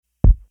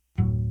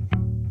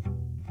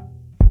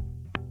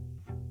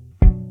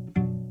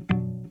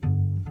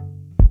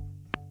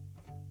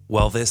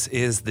Well, this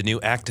is The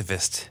New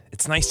Activist.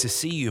 It's nice to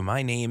see you.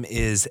 My name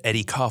is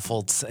Eddie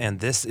Koffoltz,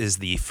 and this is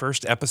the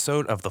first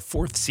episode of the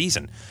fourth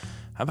season.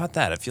 How about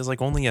that? It feels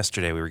like only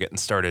yesterday we were getting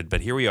started,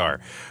 but here we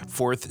are,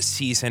 fourth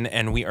season,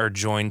 and we are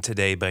joined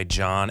today by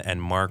John and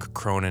Mark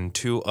Cronin,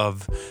 two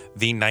of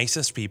the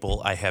nicest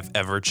people I have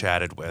ever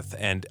chatted with,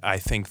 and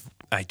I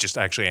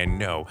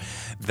know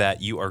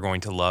that you are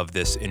going to love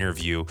this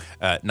interview,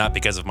 not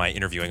because of my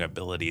interviewing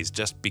abilities,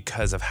 just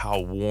because of how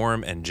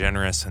warm and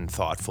generous and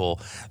thoughtful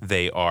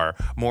they are.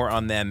 More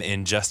on them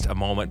in just a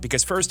moment,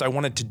 because first I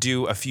wanted to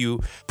do a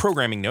few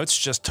programming notes,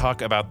 just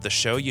talk about the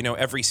show. You know,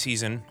 every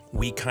season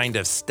we kind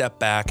of step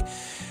back,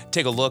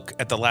 take a look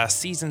at the last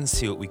season,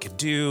 see what we could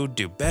do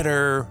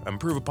better,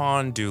 improve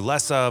upon, do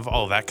less of,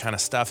 all of that kind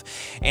of stuff.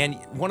 And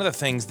one of the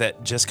things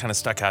that just kind of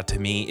stuck out to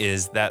me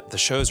is that the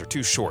shows are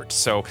too short.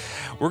 So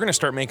we're going to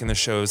start making the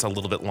shows a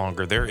little bit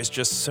longer. There is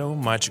just so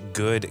much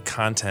good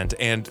content.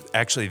 And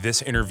actually,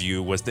 this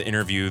interview was the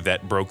interview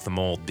that broke the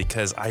mold,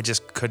 because I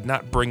just could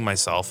not bring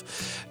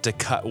myself to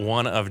cut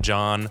one of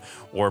John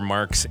or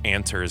Mark's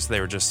answers.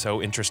 They were just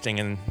so interesting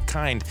and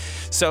kind.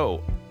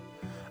 So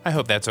I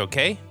hope that's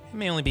okay. It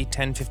may only be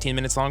 10, 15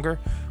 minutes longer.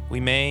 We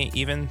may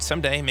even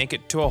someday make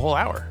it to a whole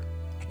hour.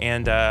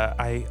 And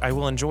I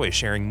will enjoy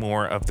sharing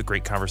more of the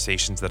great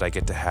conversations that I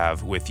get to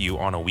have with you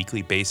on a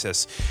weekly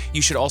basis.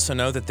 You should also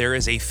know that there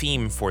is a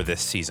theme for this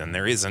season.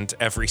 There isn't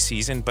every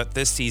season, but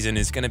this season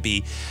is going to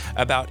be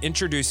about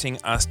introducing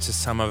us to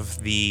some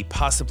of the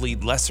possibly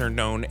lesser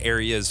known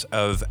areas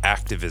of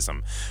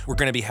activism. We're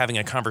going to be having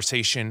a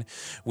conversation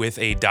with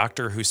a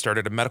doctor who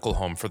started a medical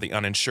home for the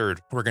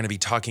uninsured. We're going to be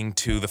talking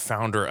to the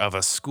founder of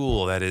a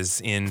school that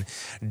is in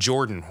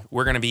Jordan.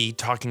 We're going to be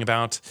talking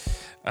about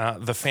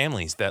the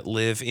families that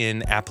live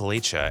in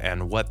Appalachia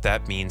and what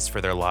that means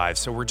for their lives.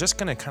 So we're just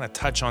going to kind of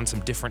touch on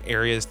some different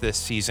areas this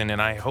season, and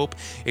I hope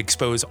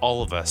expose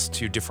all of us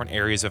to different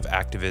areas of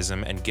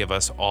activism and give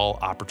us all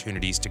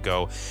opportunities to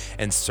go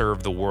and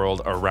serve the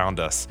world around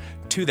us.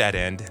 To that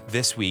end,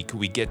 this week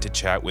we get to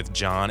chat with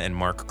John and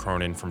Mark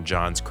Cronin from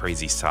John's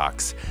Crazy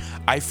Socks.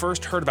 I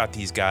first heard about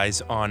these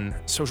guys on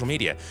social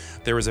media.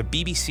 There was a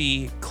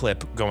BBC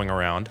clip going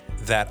around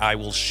that I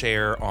will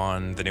share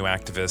on the New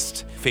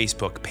Activist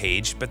Facebook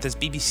page, but this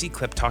BBC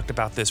clip talked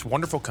about this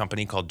wonderful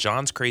company called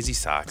John's Crazy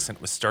Socks, and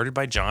it was started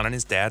by John and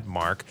his dad,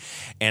 Mark,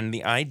 and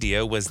the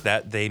idea was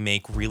that they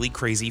make really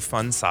crazy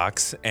fun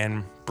socks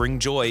and bring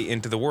joy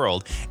into the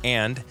world.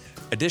 And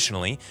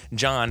additionally,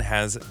 John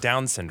has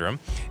Down syndrome,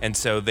 and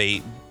so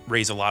they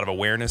raise a lot of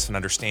awareness and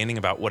understanding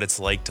about what it's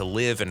like to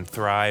live and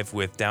thrive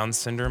with Down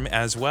syndrome,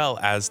 as well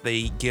as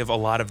they give a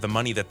lot of the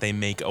money that they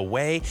make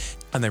away,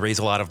 and they raise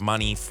a lot of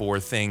money for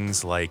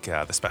things like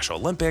the Special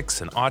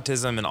Olympics and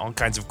autism and all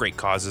kinds of great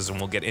causes, and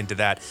we'll get into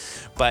that.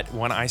 But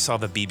when I saw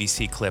the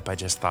BBC clip, I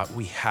just thought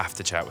we have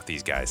to chat with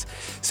these guys.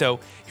 So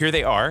here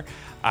they are.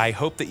 I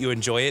hope that you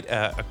enjoy it.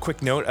 A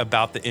quick note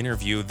about the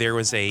interview. There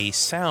was a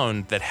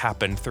sound that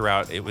happened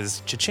throughout. It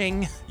was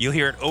cha-ching. You'll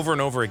hear it over and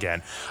over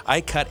again.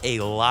 I cut a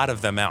lot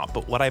of them out,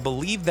 but what I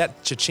believe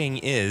that cha-ching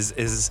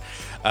is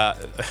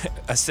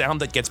a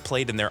sound that gets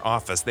played in their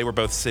office. They were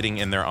both sitting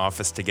in their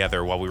office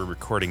together while we were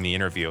recording the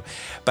interview,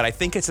 but I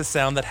think it's a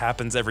sound that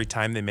happens every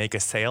time they make a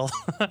sale,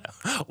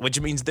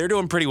 which means they're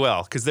doing pretty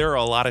well, because there are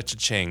a lot of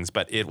cha-chings,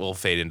 but it will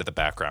fade into the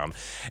background.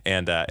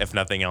 And if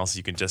nothing else,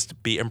 you can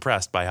just be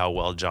impressed by how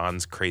well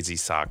John's Crazy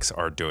Socks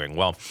are doing.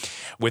 Well,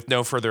 with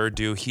no further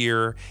ado,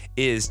 here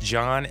is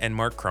John and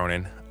Mark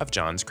Cronin of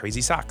John's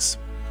Crazy Socks.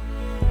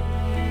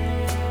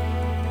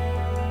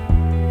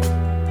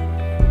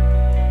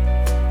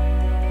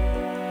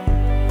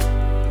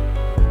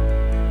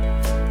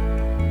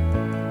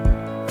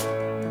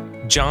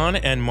 John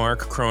and Mark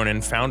Cronin,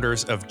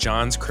 founders of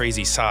John's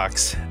Crazy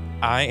Socks.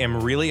 I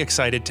am really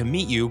excited to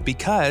meet you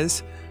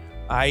because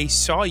I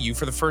saw you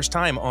for the first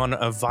time on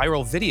a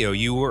viral video.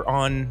 You were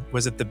on,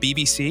 was it the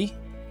BBC?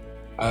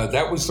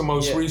 That was the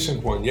most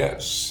recent one,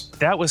 yes.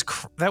 That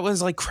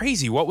was like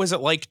crazy. What was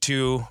it like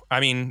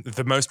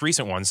the most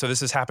recent one, so this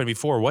has happened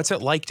before. What's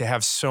it like to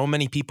have so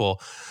many people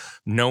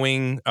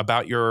knowing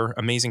about your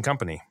amazing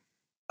company?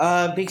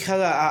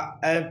 Because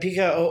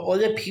all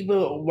the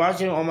people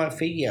watching all my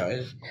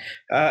videos,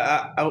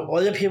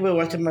 all the people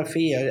watching my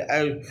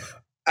videos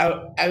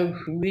are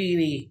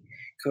really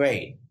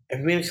great.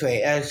 Really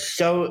great. It's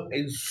so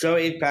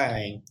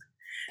inspiring.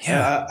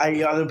 Yeah.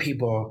 Other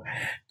people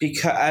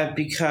because I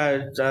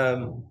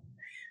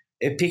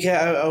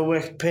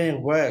was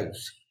putting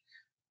words.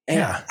 And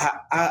Yeah.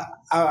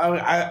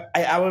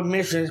 our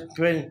mission is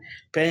bring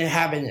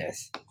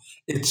happiness.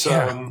 It's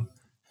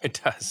it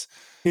does.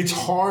 It's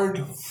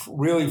hard,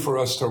 really, for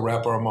us to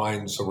wrap our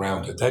minds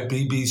around it. That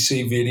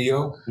BBC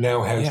video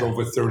now has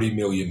over 30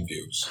 million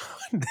views.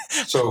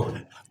 So,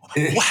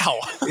 wow,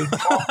 it's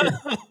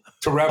hard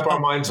to wrap our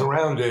minds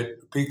around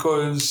it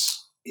because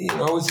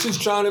it's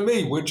just John and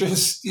me. We're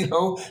just this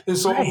old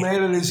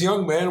man and this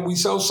young man, and we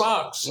sell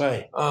socks.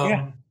 Right.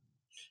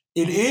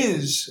 It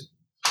is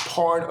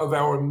part of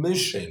our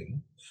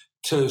mission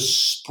to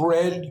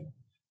spread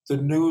the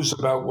news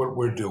about what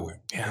we're doing,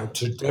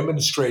 to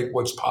demonstrate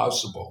what's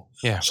possible.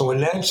 Yeah. So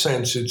in that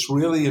sense, it's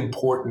really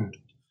important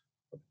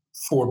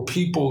for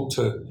people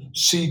to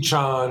see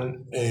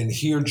John and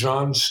hear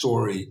John's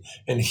story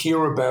and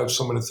hear about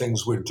some of the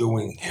things we're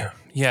doing here.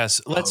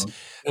 Yes.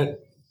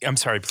 I'm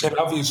sorry. Please. And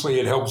obviously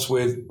it helps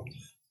with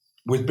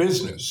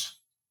business.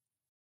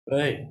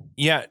 Right.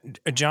 Yeah.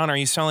 John, are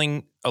you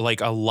selling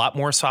like a lot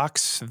more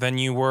socks than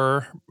you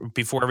were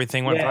before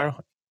everything went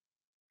viral?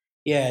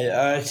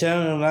 Yeah,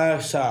 selling a lot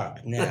of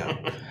socks now.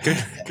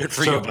 Good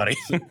for you, buddy.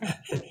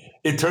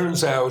 It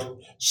turns out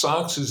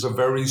socks is a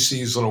very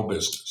seasonal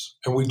business,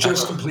 and we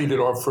just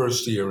completed our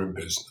first year in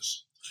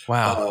business.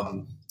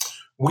 Wow.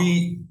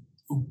 We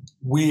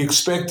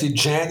expected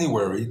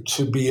January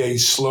to be a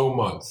slow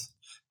month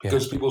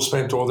because people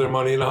spent all their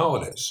money in the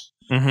holidays.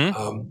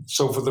 Mm-hmm.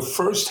 So for the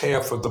first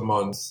half of the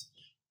month,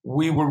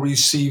 we were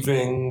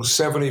receiving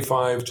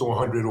 75 to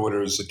 100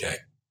 orders a day.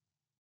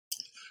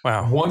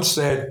 Wow. Once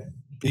that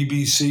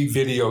BBC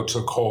video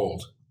took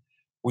hold,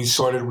 we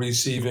started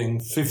receiving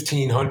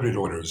 1,500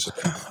 orders a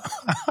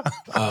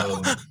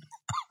day.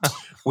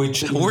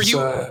 Which is, were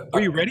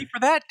you ready for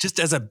that? Just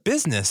as a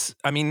business,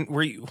 I mean,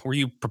 were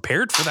you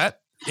prepared for that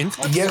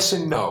influx? Yes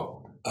and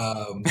no.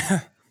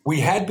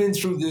 We had been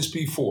through this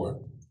before.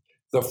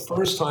 The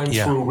first time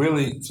it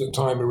really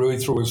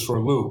threw us for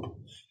a loop.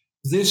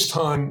 This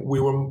time we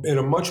were in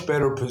a much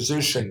better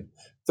position,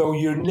 though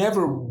you're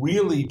never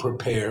really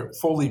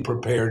fully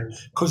prepared,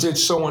 because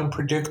it's so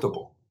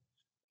unpredictable.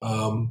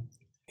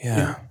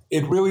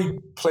 It really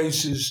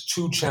places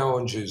two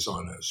challenges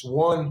on us.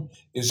 One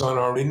is on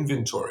our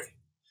inventory.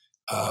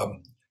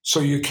 So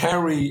you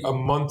carry a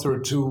month or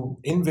two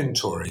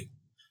inventory,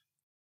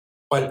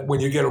 but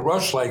when you get a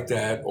rush like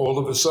that, all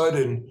of a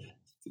sudden,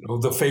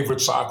 the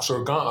favorite socks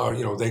are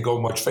gone, or, they go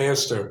much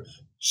faster.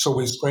 So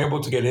we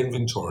scramble to get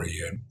inventory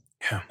in.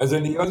 Yeah. And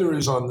then the other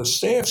is on the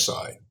staff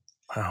side.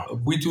 Wow.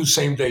 We do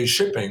same day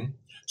shipping.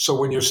 So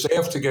when you're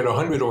staffed to get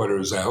 100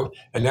 orders out,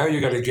 and now you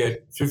got to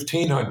get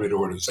 1,500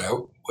 orders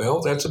out,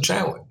 well, that's a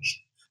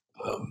challenge.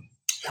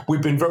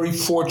 We've been very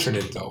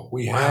fortunate, though.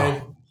 We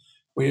had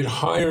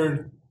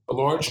hired a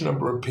large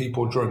number of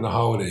people during the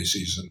holiday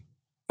season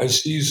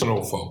as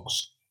seasonal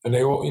folks. And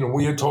they all,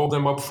 we had told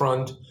them up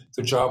front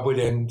the job would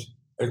end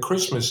at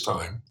Christmas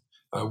time,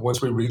 once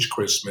we reached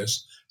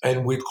Christmas,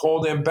 and we'd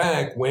call them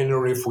back when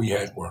or if we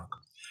had work.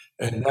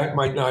 And that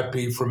might not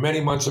be for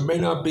many months. It may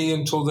not be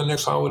until the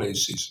next holiday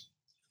season.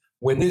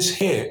 When this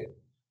hit,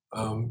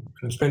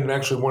 it's been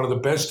actually one of the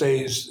best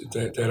days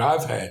that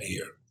I've had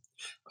here.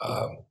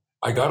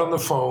 I got on the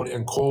phone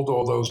and called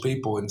all those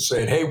people and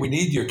said, "Hey, we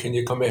need you. Can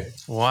you come in?"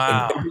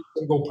 Wow. And every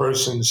single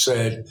person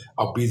said,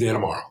 "I'll be there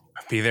tomorrow."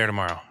 Be there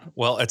tomorrow.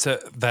 Well,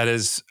 that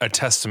is a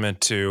testament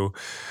to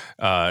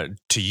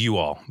you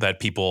all, that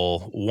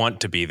people want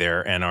to be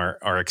there and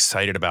are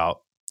excited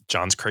about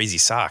John's crazy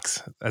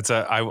socks.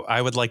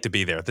 I would like to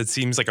be there. That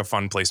seems like a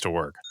fun place to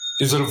work.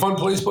 Is it a fun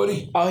place,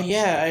 buddy? Oh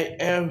yeah,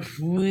 it's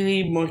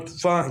really much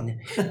fun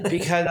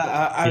because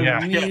I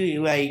really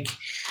like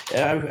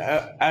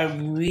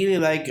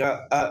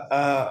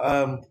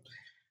a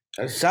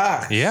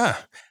sock. Yeah.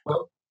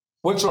 Well,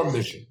 what's our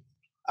mission?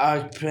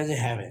 Spreading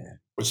happiness.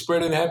 We're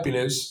spreading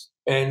happiness,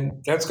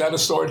 and that's got to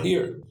start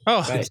here.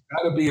 Oh, it's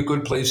got to be a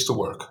good place to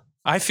work.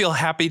 I feel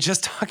happy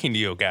just talking to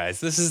you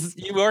guys.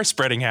 You are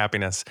spreading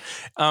happiness.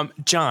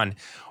 John,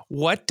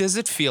 what does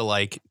it feel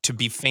like to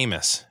be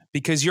famous?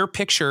 Because your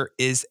picture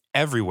is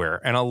everywhere,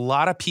 and a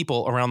lot of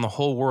people around the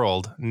whole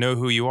world know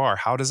who you are.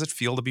 How does it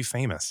feel to be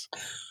famous?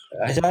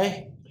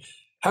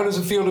 How does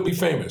it feel to be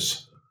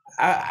famous?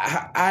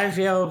 I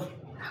feel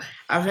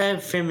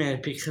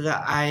famous because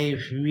I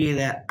really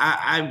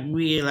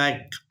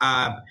like who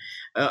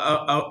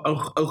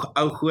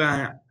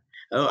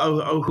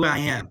I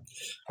am.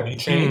 Have you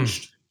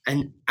changed?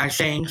 And I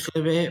changed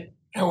a bit.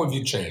 How have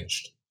you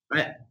changed?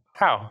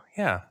 How?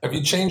 Yeah. Have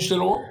you changed at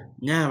all?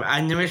 No, I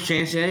never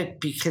changed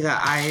it because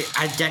I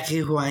exactly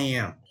who I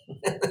am.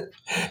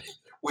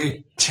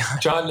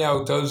 John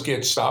now does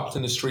get stopped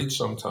in the street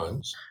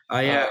sometimes. Oh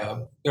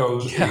yeah.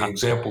 The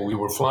example, we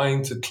were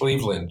flying to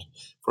Cleveland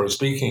for a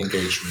speaking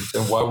engagement,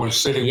 and while we're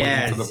sitting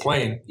waiting for the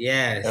plane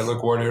at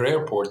LaGuardia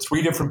Airport,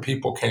 3 different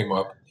people came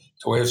up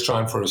to ask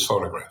John for his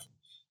photograph.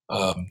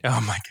 Oh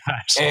my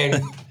gosh!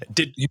 And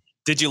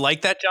did you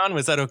like that, John?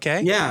 Was that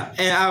okay? Yeah,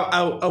 and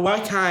I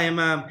one time,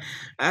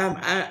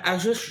 I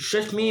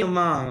just me and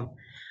mom.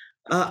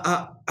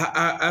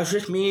 I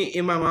just me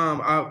and my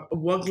mom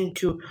walking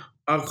to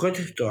a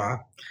grocery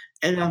store,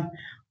 and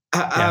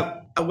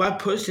one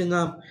person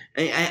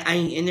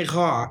in the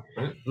car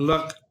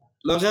look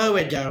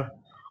over there.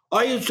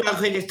 Are you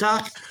chocolate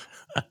socks?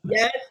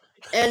 Yes.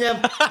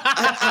 And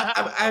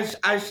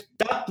I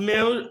stopped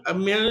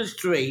Mill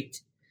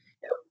Street.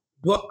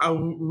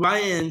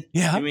 Ryan,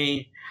 yeah. I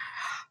mean,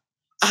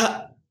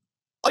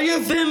 are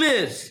you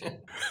famous?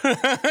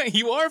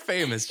 You are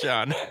famous,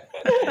 John.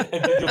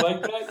 Did you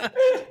like that?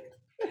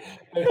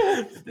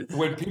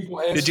 When people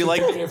ask did you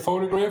like their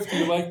photograph, do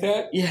you like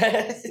that?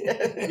 Yes.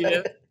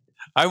 Yeah.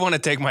 I want to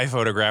take my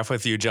photograph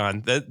with you,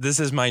 John. This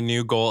is my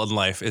new goal in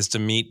life, is to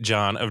meet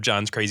John of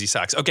John's Crazy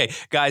Socks. Okay,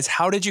 guys,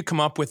 how did you come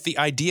up with the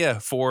idea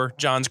for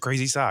John's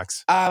Crazy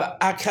Socks?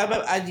 I come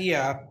up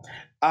idea.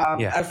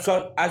 I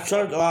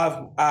started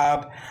off.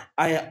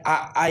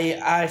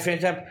 I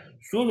finished up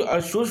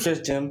school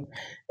system,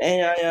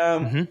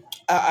 and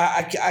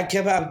I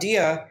kept an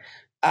idea.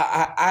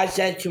 I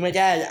said to my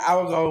dad,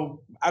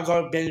 I'll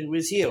go business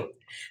with you,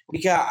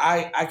 because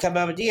I kept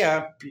an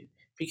idea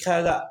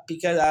because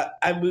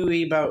I'm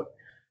really about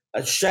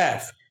a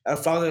chef, a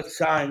father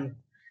son.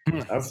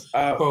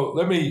 Well,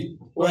 let me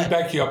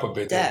back you up a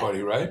bit, there,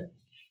 buddy. Right?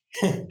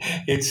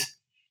 It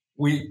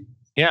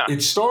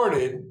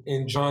started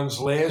in John's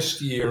last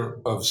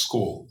year of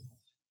school.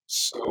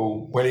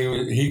 So when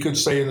he could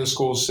stay in the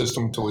school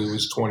system until he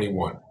was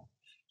 21.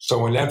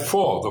 So in that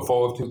fall, the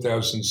fall of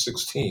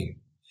 2016,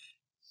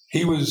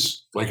 he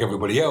was, like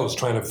everybody else,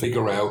 trying to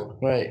figure out,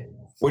 right,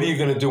 what are you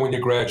going to do when you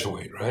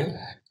graduate, right?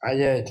 I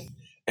did.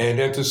 And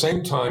at the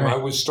same time, I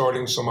was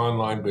starting some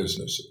online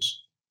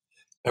businesses.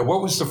 And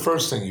what was the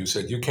first thing you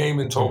said? You came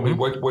and told me,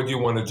 what do you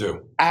want to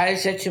do? I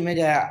said to my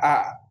dad,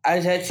 I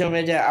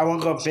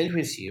want to go bid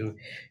with you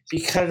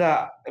because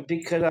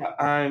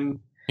I'm.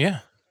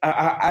 Yeah.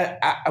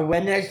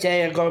 When I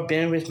say I go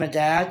bid with my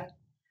dad,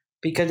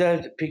 because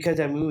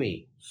of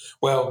movie.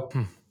 Well,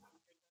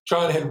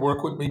 John had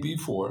worked with me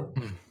before,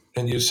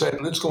 and you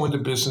said, let's go into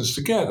business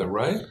together,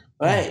 right?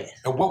 Right.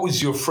 And what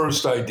was your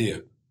first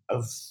idea?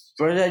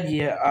 First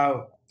idea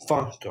of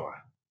fun store.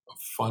 A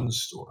fun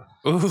store.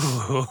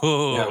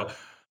 Ooh. Now,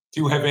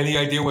 do you have any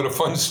idea what a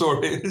fun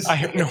store is? I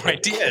have no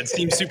idea. It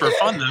seems super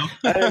fun, though.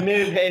 I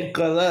maybe pay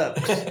good luck.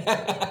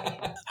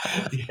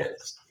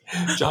 Yes.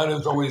 John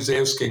is always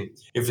asking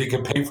if he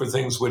can pay for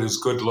things with his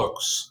good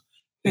looks.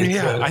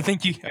 Yeah, I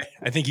think you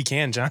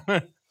can, John.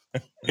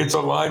 It's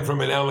a line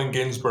from an Allen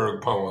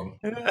Ginsberg poem.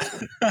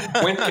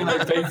 When can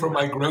I pay for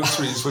my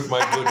groceries with my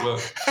good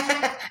look?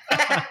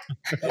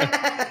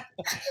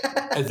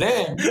 And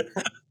then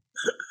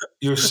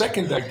your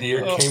second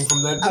idea came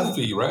from that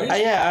movie, right?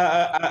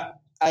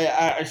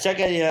 I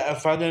second idea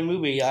from the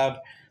movie,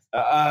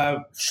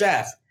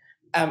 Chef.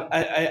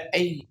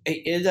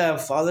 It's a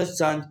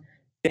father-son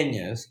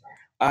business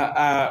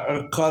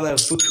called a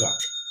food truck.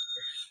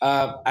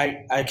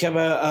 I kept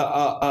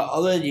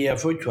other idea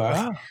food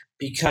truck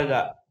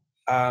because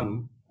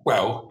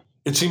well,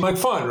 it seemed like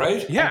fun,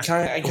 right? Yeah.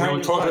 We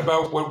were talking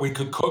about what we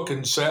could cook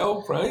and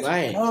sell, right?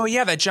 Right. Oh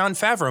yeah, that Jon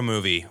Favreau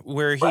movie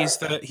where he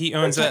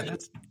owns that.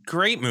 That's a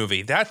great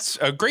movie. That's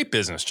a great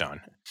business,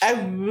 John.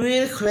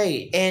 Really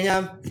great.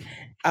 And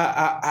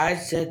I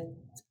said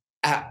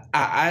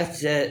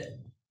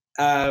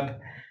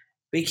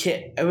we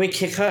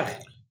can cook.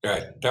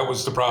 Right. That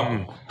was the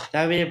problem.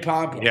 That was the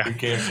problem. Yeah. We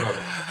can't cook.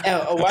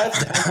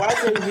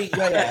 What are we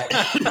good at?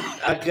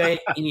 Good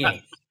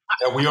eating.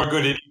 Yeah, we are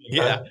good at eating.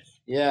 Yeah. Right?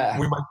 Yeah.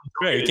 We might be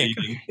good at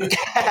eating.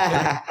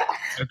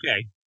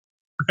 Okay.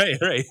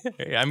 Right.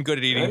 I'm good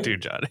at eating too,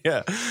 John.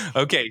 Yeah.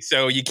 Okay.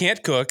 So you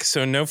can't cook,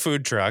 so no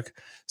food truck.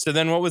 So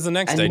then what was the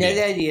next idea?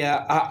 Another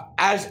idea.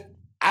 I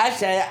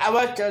said I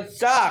want the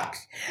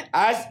socks.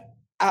 I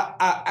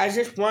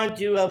just want to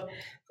do a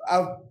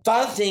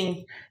fun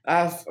thing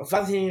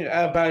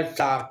about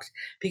socks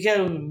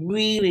because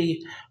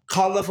really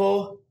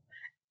colorful,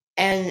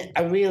 and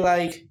I really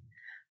like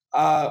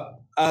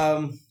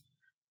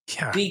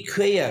be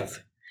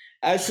creative.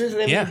 I should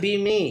let me be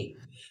me.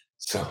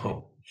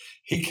 So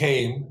he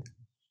came.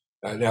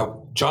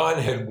 Now John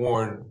had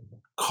worn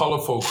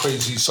colorful,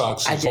 crazy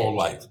socks his whole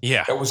life.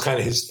 Yeah, that was kind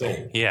of his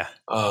thing. Yeah,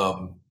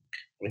 and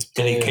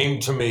he came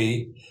to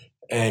me,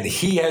 and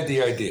he had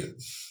the idea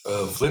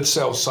of let's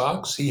sell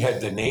socks. He had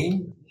the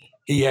name.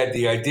 He had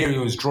the idea. He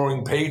was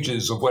drawing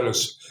pages of what a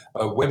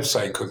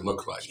website could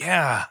look like.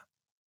 Yeah.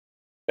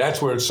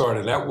 That's where it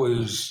started. That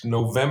was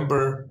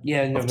November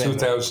of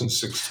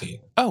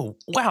 2016. Oh,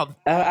 wow.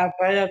 Right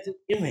after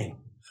Thanksgiving.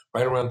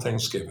 Right around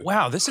Thanksgiving.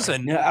 Wow, this is a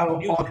new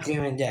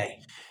Thanksgiving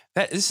day.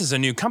 This is a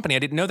new company. I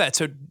didn't know that.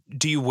 So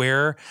do you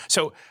wear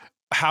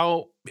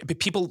how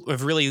people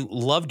have really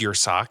loved your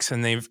socks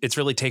and it's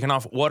really taken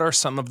off. What are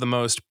some of the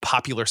most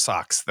popular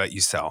socks that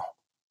you sell?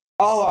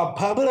 Oh, a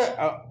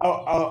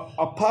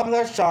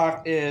popular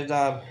sock is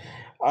our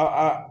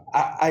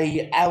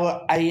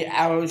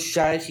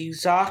charity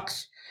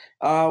socks.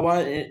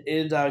 One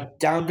is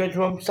Down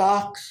syndrome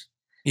socks.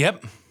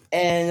 Yep.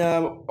 And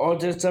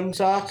autism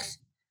socks.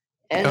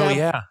 And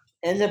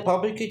and the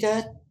public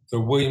that.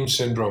 The Williams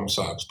syndrome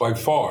socks, by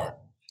far.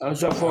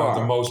 So far.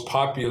 The most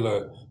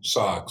popular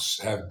socks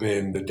have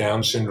been the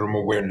Down syndrome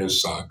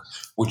awareness sock,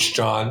 which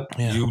John,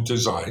 you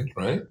designed,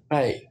 right?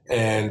 Right.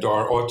 And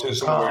our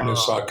autism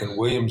awareness sock and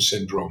Williams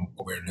syndrome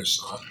awareness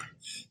sock.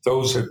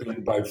 Those have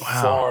been by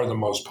far the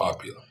most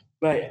popular.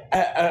 Right.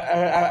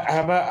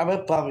 I'm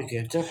a public.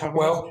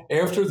 Well,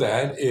 after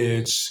that,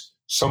 it's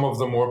some of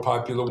the more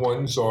popular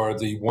ones are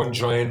the One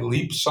Giant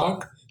Leap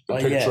sock, the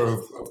picture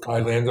of Kai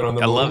landed on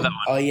the moon. I love that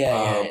one. Oh,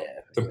 yeah.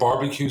 The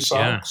barbecue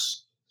socks.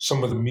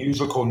 Some of the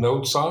musical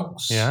note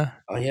socks. Yeah.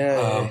 Oh,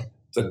 yeah.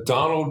 the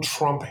Donald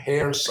Trump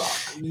hair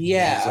sock.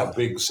 Yeah. Is a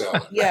big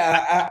seller.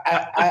 Yeah,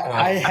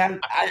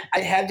 I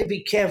had to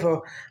be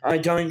careful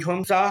on Donald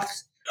Trump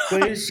socks.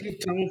 When you see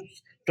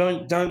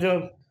Donald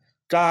Trump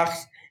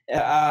socks,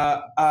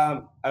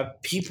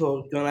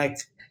 people don't like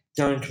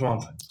Donald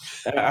Trump.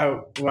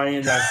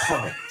 Running that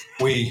comment.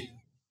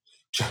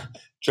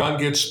 John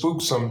gets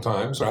spooked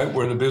sometimes, right?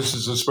 We're in the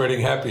business of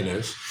spreading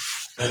happiness,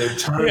 and it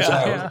turns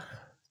out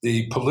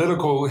the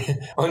political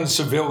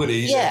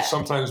uncivilities that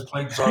sometimes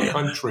plagues our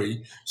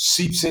country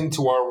seeps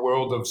into our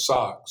world of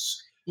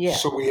socks. Yeah.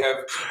 So we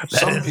have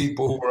some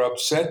people who are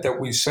upset that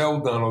we sell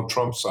Donald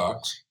Trump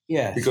socks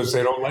because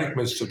they don't like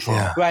Mr. Trump.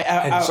 Yeah. Right.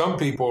 And some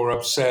people are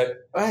upset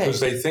because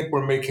they think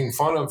we're making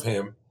fun of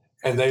him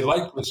and they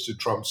like Mr.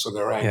 Trump, so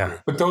they're angry. Yeah.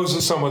 But those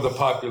are some of the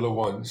popular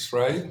ones,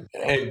 right?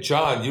 And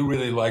John, you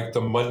really like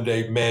the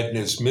Monday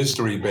Madness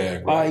mystery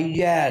bag, right?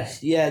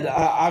 Yes. Yeah.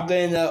 I'm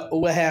going to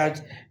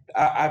overhead.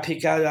 I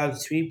pick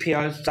out 3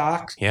 pairs of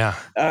socks. Yeah.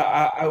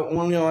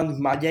 Only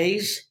on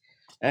Mondays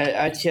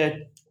until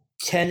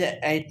 10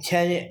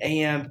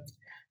 a.m.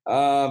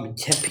 10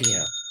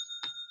 p.m.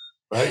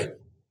 Right?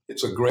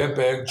 It's a grab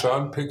bag.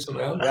 John picks them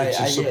out. Right, It's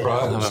a I did.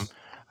 surprise.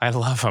 I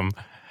love him.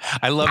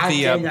 I love I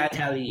the. did not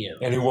tell you.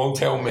 And he won't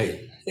tell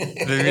me.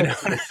 And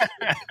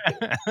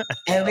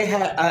we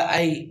have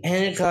a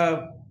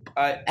Edgar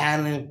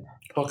Allan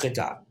polka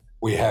dot.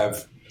 We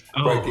have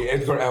the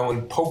Edgar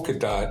Allan polka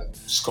dot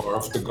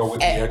scarf to go with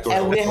the Edgar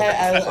Allan. And we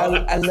have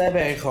a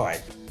library card.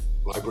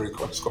 Library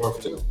card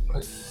scarf too,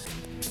 right?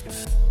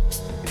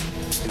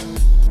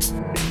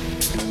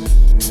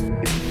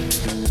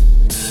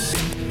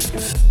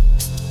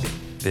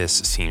 This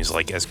seems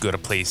like as good a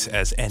place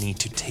as any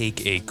to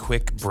take a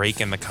quick break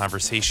in the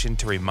conversation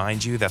to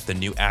remind you that The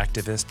New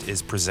Activist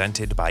is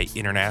presented by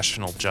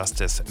International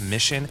Justice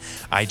Mission.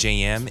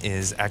 IJM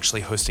is actually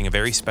hosting a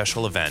very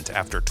special event.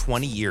 After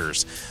 20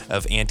 years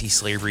of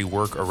anti-slavery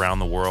work around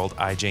the world,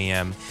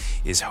 IJM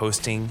is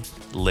hosting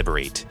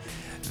Liberate.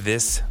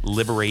 This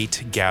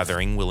Liberate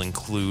gathering will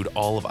include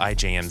all of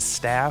IJM's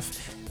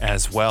staff,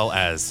 as well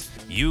as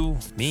you,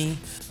 me,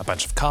 a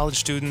bunch of college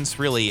students,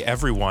 really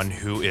everyone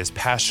who is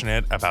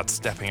passionate about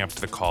stepping up to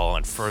the call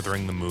and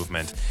furthering the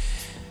movement.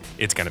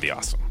 It's going to be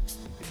awesome.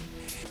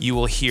 You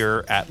will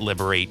hear at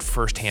Liberate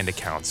firsthand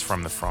accounts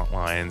from the front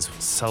lines,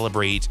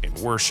 celebrate in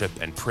worship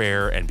and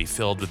prayer, and be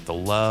filled with the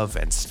love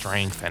and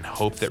strength and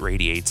hope that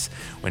radiates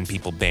when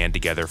people band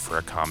together for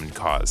a common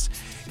cause.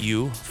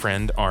 You,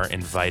 friend, are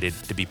invited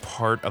to be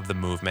part of the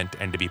movement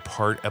and to be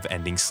part of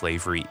ending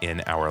slavery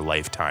in our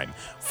lifetime.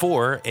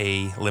 For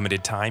a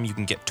limited time, you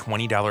can get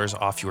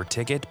 $20 off your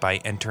ticket by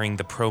entering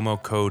the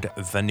promo code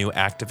The New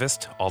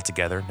Activist,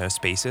 altogether, no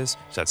spaces.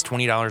 So that's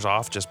 $20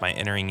 off just by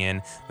entering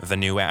in The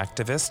New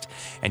Activist.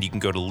 And you can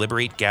go to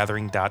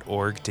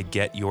liberategathering.org to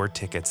get your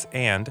tickets.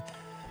 And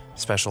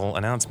special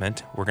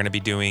announcement, we're going to be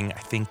doing, I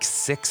think,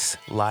 6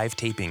 live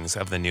tapings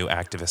of The New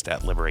Activist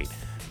at Liberate.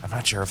 I'm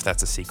not sure if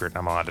that's a secret.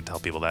 I'm allowed to tell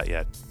people that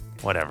yet.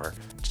 Whatever.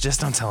 Just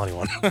don't tell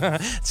anyone.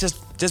 It's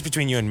just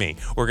between you and me.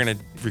 We're going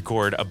to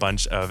record a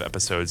bunch of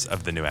episodes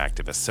of The New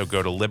Activist. So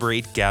go to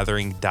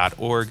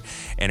liberategathering.org,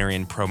 enter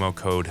in promo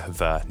code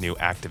The New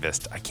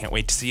Activist. I can't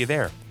wait to see you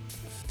there.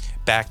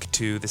 Back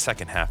to the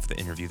second half of the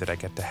interview that I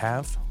get to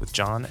have with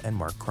John and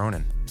Mark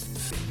Cronin.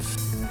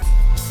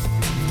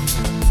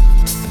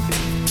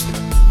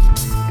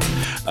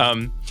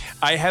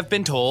 I have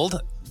been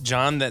told,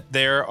 John, that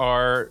there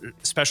are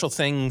special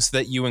things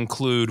that you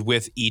include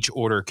with each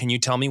order. Can you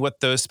tell me what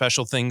those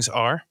special things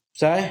are?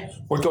 Sorry?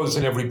 What goes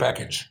in every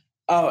package?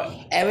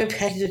 Oh, every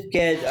package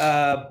get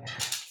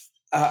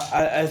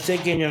a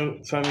sticky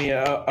note from you.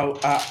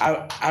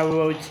 I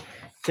wrote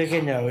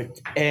sticky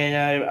note,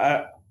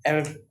 and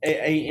in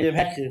the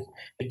package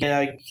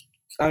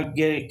I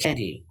get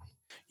candy.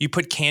 You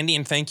put candy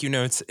and thank you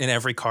notes in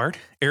every card,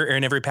 or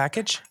in every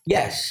package?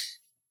 Yes.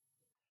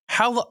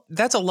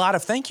 That's a lot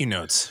of thank you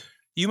notes.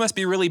 You must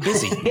be really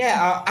busy.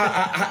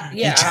 Yeah,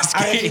 You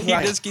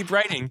just keep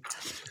writing.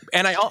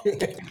 And I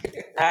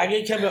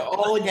can come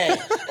all day.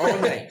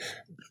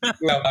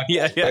 Well,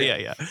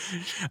 yeah.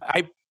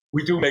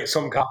 We do make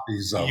some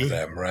copies of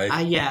them, right?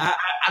 I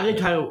can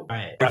try to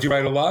write. But you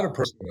write a lot of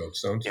personal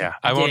notes, don't you? Yeah,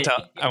 I won't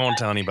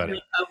tell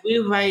anybody.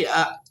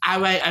 I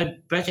write a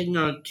better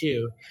note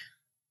too.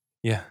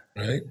 Yeah,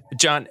 right,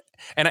 John.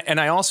 And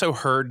I also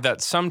heard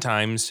that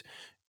sometimes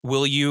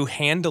will you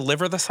hand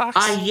deliver the socks?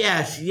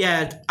 Yes.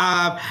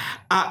 I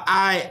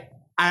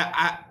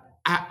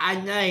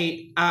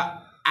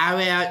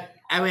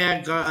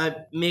will go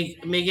make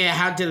it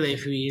how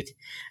deliveries.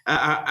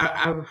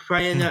 A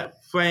friend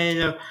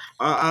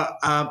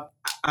our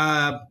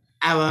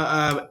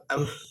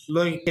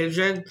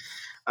location.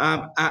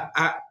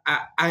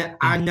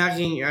 I'm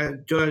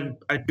knocking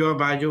door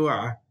by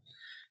door.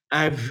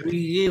 I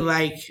really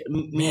like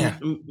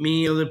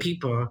meeting other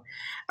people.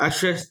 I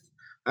just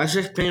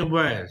plain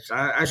words.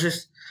 I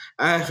just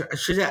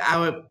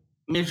our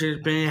mission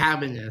has been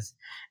happiness.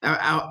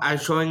 I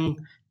showing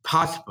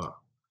possible.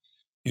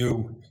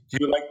 You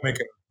like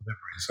making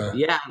Huh?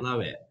 Yeah, I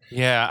love it.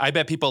 Yeah, I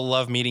bet people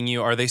love meeting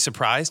you. Are they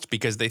surprised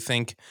because they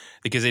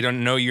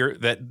don't know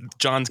that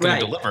John's going Right.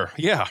 to deliver?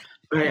 Yeah.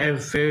 Right,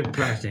 it's very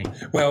impressive.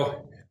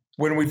 Well,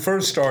 when we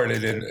first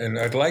started, and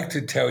I'd like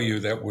to tell you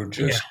that we're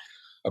just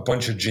a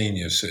bunch of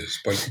geniuses,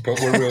 but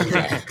we're really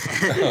not.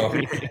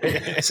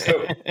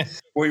 So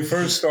when we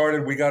first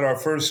started, we got our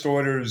first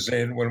orders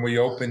in when we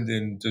opened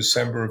in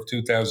December of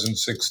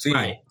 2016.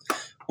 Right.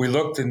 We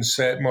looked and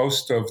said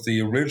most of the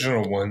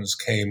original ones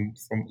came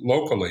from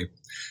locally.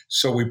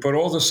 So we put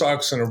all the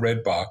socks in a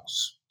red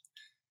box,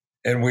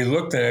 and we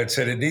looked at it and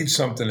said it needs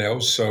something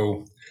else.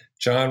 So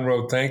John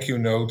wrote thank you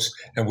notes,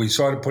 and we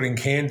started putting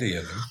candy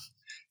in them.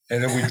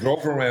 And then we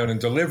drove around and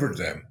delivered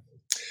them.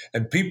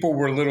 And people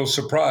were a little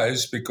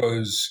surprised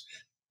because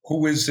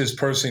who is this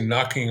person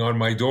knocking on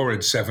my door at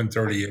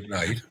 7:30 at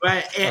night?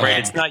 Right. Right.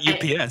 It's not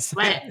UPS.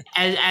 Right.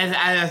 And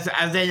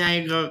then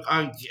I go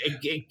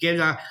give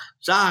a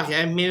sock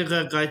and me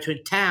go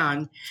to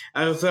town.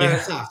 For a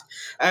sock.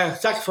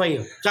 Sock for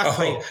you. Sock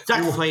for you.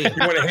 Sock for you. You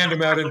want to hand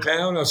them out in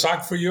town? A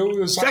sock for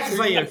you? A sock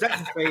for you.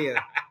 Sock for you.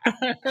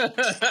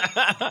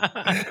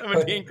 That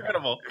would be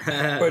incredible.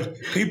 But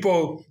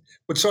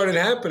what started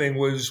happening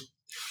was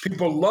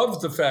people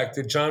loved the fact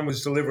that John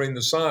was delivering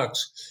the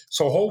socks.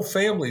 So whole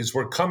families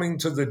were coming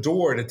to the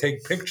door to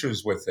take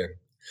pictures with him.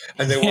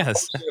 And they were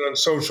posting it on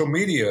social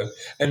media,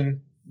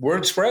 and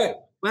word spread.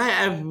 Right,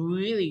 I'm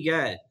really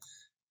good.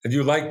 And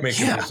you like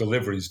making these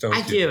deliveries, don't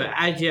you?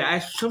 I do.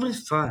 It's so much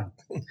fun.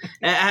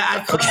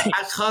 I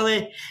call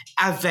it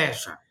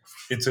adventure.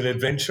 It's an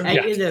adventure?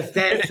 It's an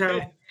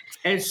adventure.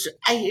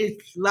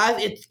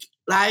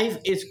 Life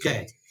is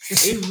good.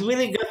 It's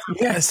really good for me.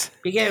 Yes.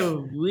 Because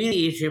it's really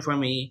easy for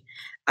me.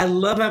 I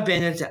love my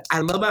business.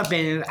 What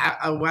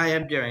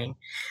I'm doing.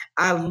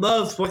 I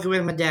love working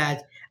with my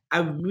dad. I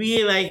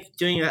really like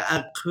doing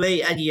a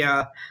great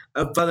idea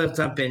of building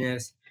some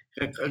business.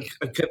 It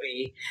could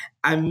be.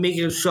 I make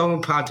it so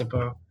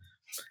impossible.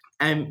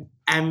 And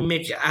I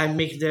make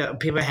the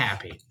people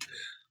happy.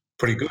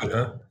 Pretty good,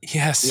 huh?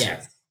 Yes.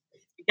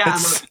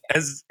 Yes.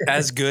 It's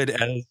as good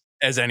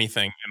as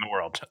anything in the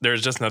world.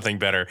 There's just nothing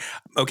better.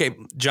 Okay,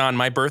 John,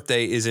 my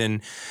birthday is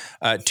in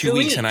 2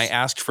 weeks, and I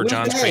asked for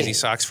John's Crazy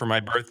Socks for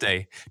my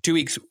birthday. 2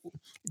 weeks.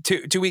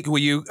 2 weeks. Will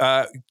you?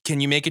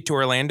 Can you make it to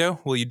Orlando?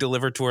 Will you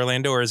deliver to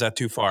Orlando, or is that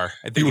too far?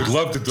 I think you would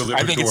love to deliver.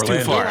 I think to it's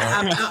Orlando. too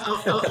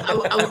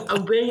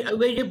far.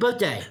 When's your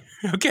birthday?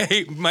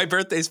 Okay, my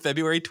birthday is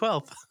February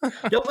 12th.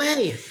 No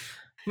way.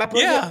 My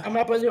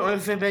birthday on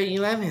February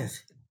 11th.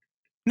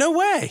 No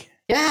way.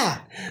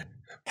 Yeah.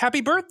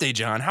 Happy birthday,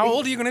 John. How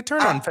old are you going to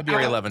turn on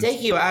February 11th?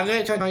 Thank you. I'm going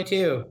to turn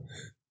 22.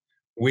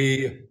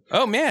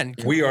 Oh, man.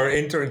 We are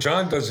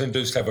John doesn't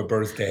just have a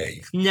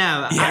birthday.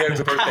 No. He has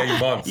a birthday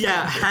month.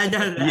 Yeah, I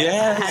know that.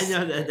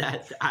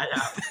 Yes. I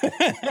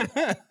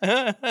know.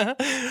 I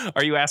know.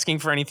 Are you asking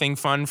for anything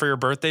fun for your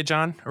birthday,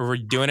 John? Or were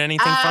you doing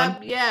anything fun?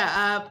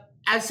 Yeah.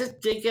 I was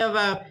just thinking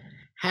about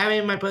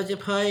having my birthday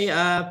party.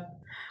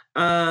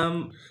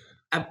 I'm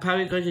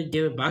probably going to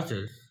David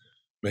Buster's.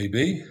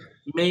 Maybe.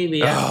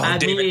 Maybe.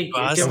 David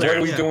Buster's. What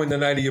are we doing the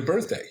night of your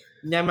birthday?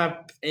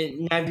 Now,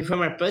 before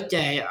my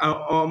birthday,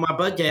 on my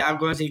birthday, I'm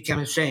going to see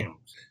Kevin James.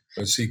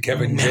 Let's see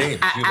Kevin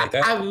James. You like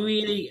that? I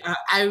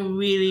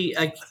really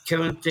a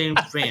Kevin James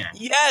fan.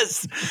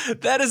 Yes,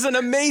 that is an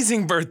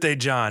amazing birthday,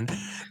 John.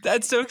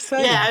 That's so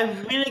exciting. Yeah, I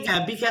really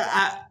got because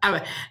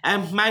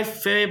I'm my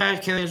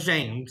favorite Kevin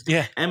James.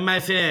 Yeah, and my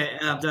favorite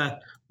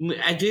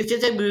I do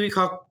see a movie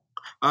called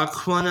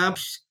Grown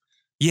Ups.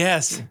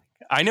 Yes,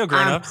 I know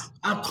Grown Ups.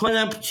 Grown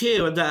Up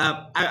too.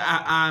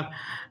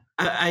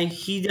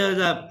 He does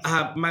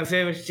my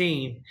favorite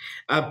scene,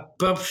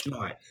 burp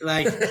snort.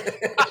 Like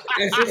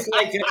it's just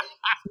like a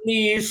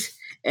sneeze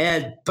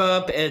and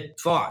burp and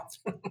fart.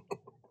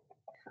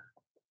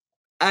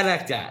 I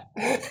like that.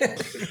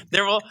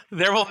 There will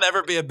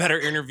never be a better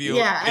interview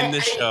in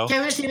this show.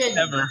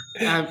 Ever.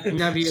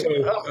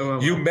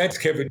 You met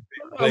Kevin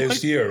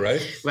last year,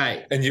 right?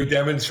 Right. And you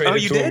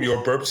demonstrated to him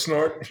your burp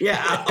snort?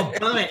 Yeah.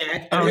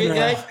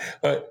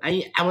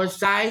 I was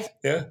size.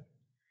 Yeah.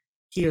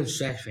 He was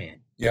a Jets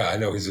fan. Yeah, I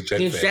know he's a Jets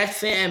fan. He's a Jets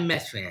fan and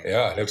Mets fan.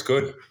 Yeah, that's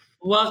good.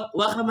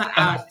 Welcome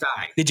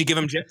outside. Did you give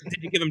him Jets?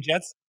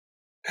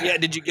 Yeah,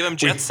 did you give him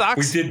Jets socks?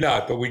 We did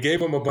not, but we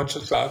gave him a bunch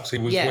of socks. He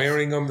was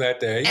wearing them that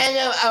day.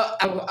 And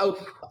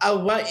I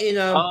went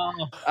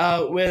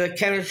with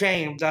Kevin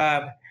James,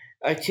 a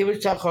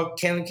TV show called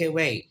Kevin Can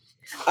Wait.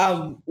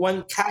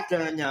 One character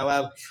I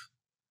know,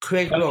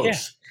 Craig Rose. Yeah.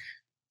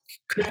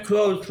 Craig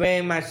Rose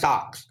wearing my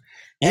socks.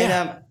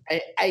 Yeah.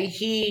 And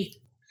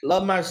he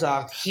loved my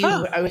socks. He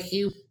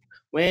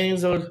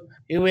wearing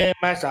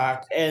my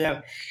socks.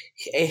 And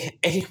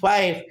his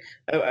wife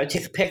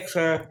takes a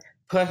picture,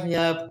 puts me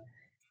up,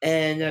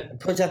 and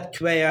puts up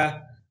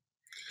Twitter.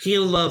 He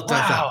loved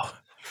my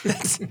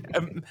socks.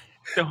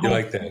 You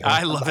like that? Huh?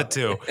 I love it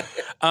too.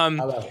 I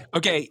love it.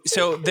 Okay,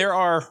 so there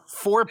are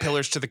 4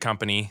 pillars to the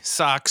company.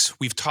 Socks,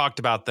 we've talked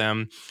about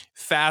them.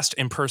 Fast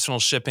and personal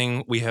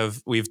shipping,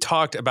 we've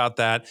talked about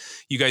that.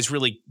 You guys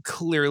really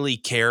clearly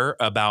care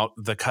about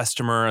the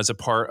customer as a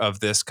part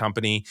of this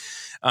company.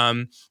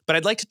 But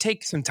I'd like to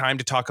take some time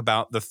to talk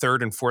about the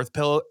 3rd and 4th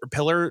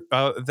pillar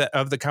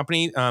of the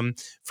company.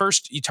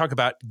 First, you talk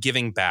about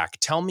giving back.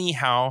 Tell me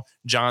how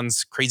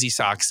John's Crazy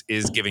Socks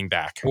is giving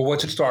back. Well,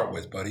 what's it start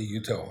with, buddy?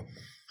 You tell him.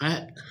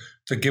 What?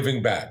 The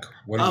giving back.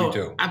 What do we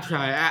do? I'm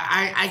sorry.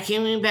 I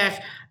giving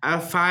back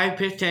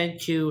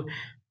 5% to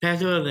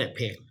Special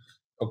Olympics.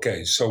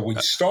 Okay, so we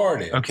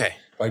started Okay.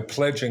 by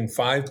pledging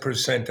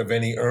 5% of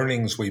any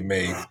earnings we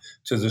made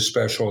to the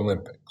Special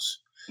Olympics.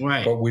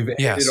 Right. But we've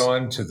Yes. added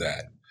on to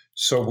that.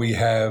 So we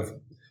have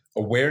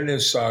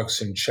awareness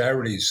socks and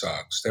charity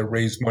socks that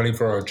raise money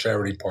for our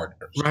charity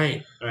partners.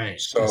 Right.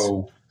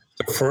 So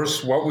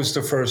what was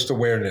the first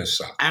awareness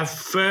sock? Our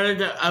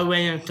third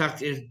awareness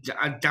sock is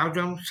a Down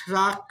syndrome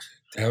sock.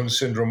 Down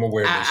syndrome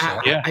awareness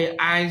sock. Yeah.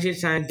 I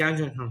designed Down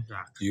syndrome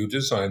sock. You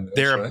designed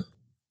those, right?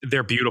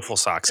 They're beautiful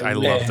socks. I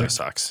love those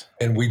socks.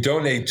 And we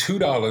donate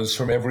 $2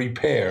 from every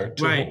pair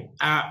to Right.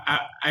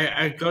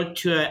 I go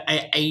to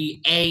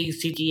a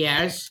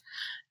CDS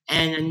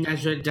and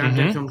another Down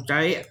syndrome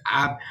site.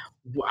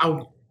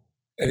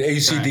 And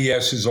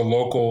ACDS is a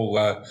local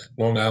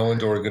Long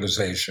Island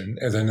organization,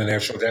 and then the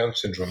National Down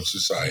Syndrome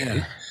Society.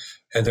 Yeah.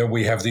 And then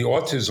we have the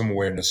Autism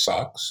Awareness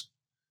Socks,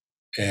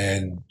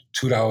 and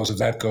 $2 of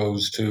that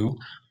goes to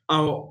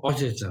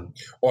Autism.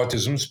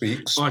 Autism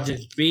Speaks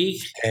Autism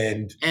Speak.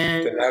 and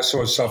And the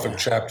Nassau Suffolk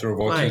chapter of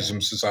Right.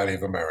 Autism Society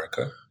of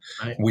America.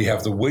 Right. We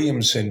have the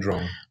Williams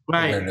Syndrome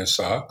right. Awareness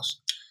Socks.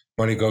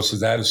 Money goes to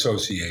that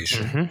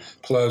association. Mhm.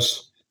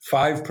 Plus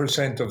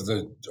 5% of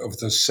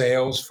the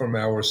sales from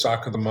our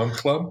Sock of the Month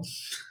Club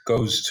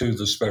goes to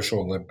the Special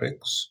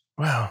Olympics.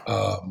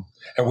 Wow.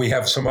 And we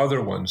have some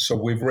other ones. So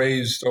we've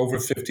raised over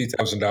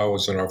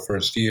 $50,000 in our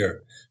first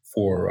year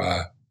for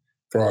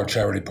our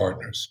charity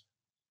partners.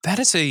 That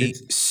is a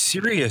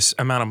serious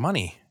amount of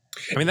money.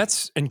 I mean,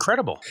 that's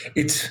incredible.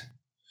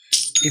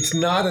 It's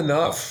not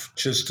enough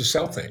just to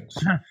sell things.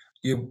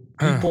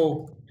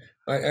 People,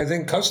 I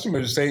think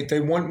customers,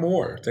 they want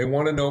more. They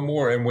want to know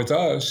more. And with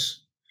us,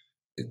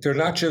 they're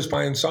not just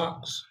buying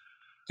socks.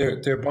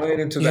 They're buying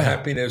into the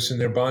happiness, and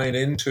they're buying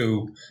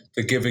into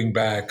the giving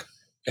back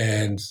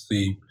and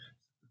the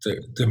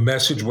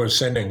message we're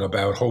sending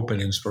about hope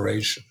and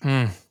inspiration.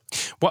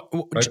 What,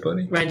 Right,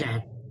 buddy? Right,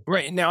 Dad.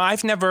 Right. Now,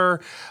 I've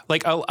never,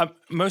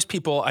 most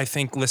people, I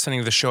think, listening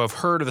to the show have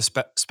heard of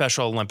the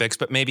Special Olympics,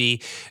 but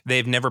maybe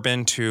they've never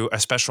been to a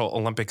Special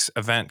Olympics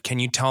event. Can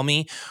you tell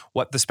me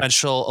what the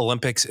Special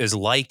Olympics is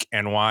like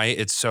and why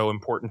it's so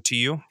important to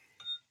you?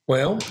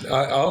 Well,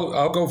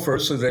 I'll go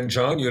first. So then,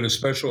 John, you're the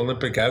Special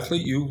Olympic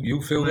athlete.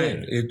 You fill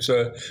in. It's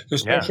the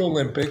Special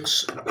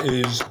Olympics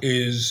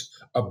is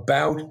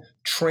about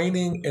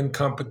training and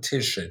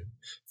competition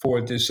for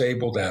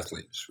disabled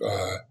athletes,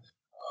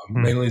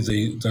 mainly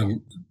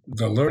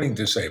the learning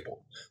disabled.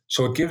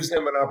 So it gives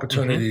them an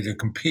opportunity to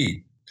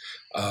compete.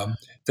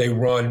 They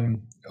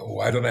run,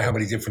 I don't know how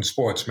many different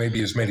sports,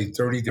 maybe as many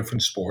 30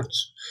 different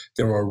sports.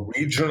 There are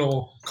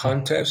regional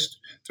contests,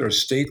 there are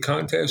state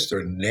contests, there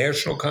are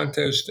national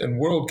contests, and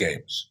world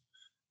games.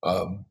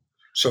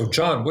 So,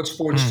 John, what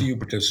sports do you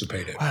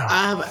participate in?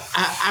 Wow.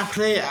 I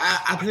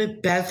play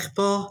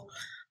basketball,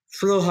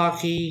 field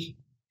hockey,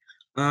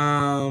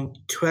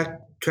 track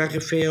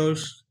and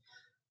fields,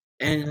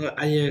 and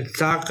I did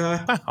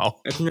soccer,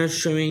 Wow.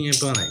 snowshoeing, and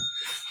bowling.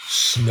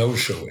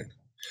 Snowshoeing,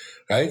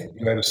 right?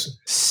 You had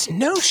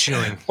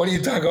Snowshoeing. what do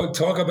you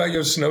talk about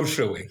your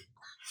snowshoeing?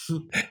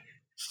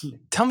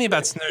 Tell me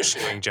about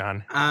snowshoeing,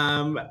 John.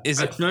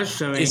 Is it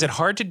snowshoeing? Is it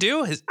hard to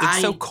do? It's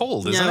so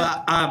cold, isn't it?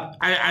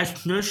 I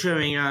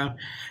snowshoeing. I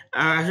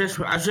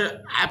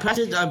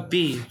planted a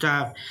bees.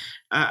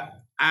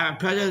 I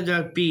planted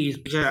the bees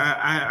because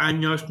I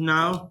know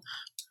snow.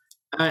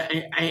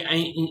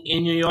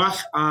 In New York,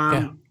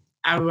 I'm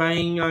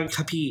running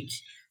compete.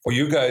 Well,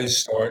 you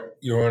guys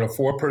you're on a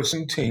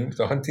 4-person team,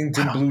 the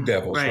Huntington Blue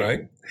Devils,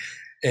 right?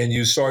 And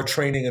you start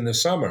training in the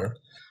summer,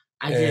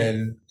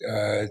 and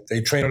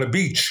they train on a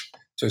beach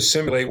to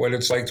simulate what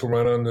it's like to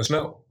run on the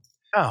snow.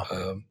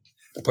 Oh.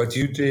 But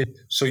you did,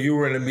 so you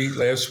were in a meet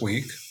last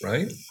week,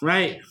 right?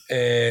 Right.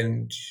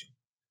 And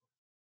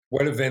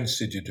what events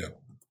did you do?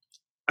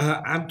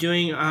 I'm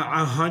doing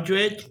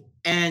 100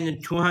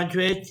 and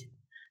 200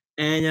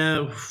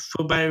 and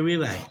 4x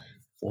relay.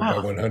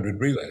 4x100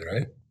 relay,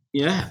 right?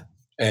 Yeah.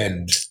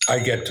 And I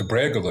get to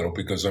brag a little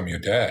because I'm your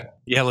dad.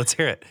 Yeah, let's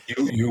hear it.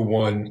 You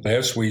won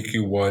last week.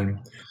 You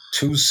won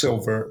 2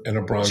 silver and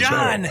a bronze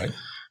John! medal, right?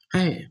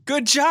 Hey,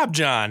 Good job,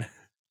 John.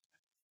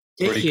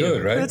 thank Pretty you.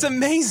 good, right? That's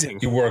amazing.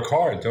 You work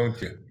hard, don't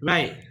you?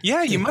 Right.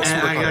 Yeah, you must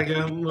And work I hard.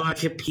 gotta go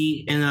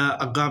compete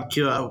and go up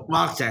to a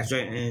rock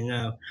station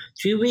in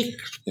 2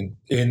 weeks.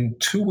 In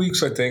 2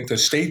 weeks, I think the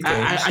state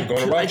games are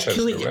going to Rochester,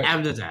 2 weeks right?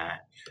 after that.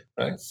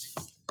 Right.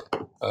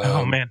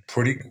 Oh, man.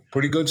 Pretty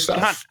good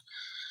stuff. John,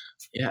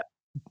 Yeah.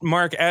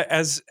 Mark,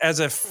 as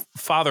a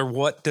father,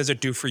 what does it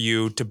do for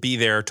you to be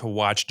there to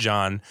watch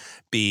John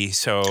be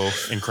so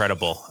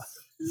incredible?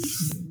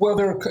 Well,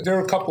 there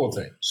are a couple of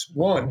things.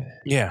 One,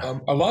 Yeah.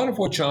 a lot of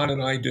what John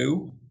and I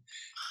do,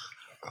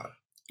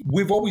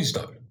 we've always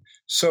done.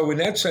 So in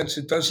that sense,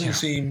 it doesn't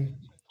seem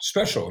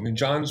special. I mean,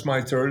 John's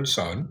my third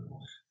son,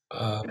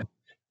 and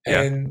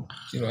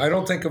I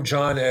don't think of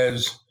John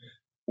as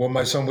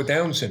my son with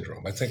Down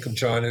syndrome. I think of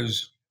John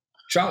as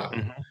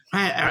John.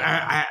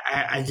 Mhm.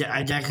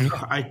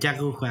 I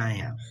definitely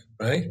am.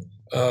 Right?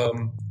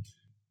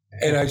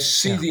 And I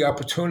see the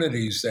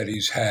opportunities that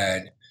he's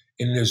had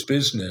in this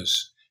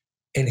business,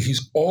 and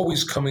he's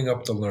always coming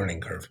up the learning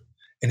curve,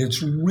 and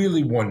it's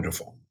really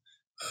wonderful.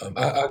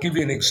 I'll give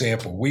you an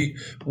example. We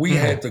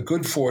had the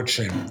good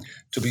fortune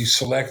to be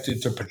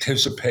selected to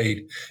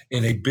participate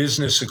in a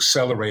business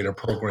accelerator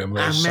program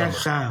last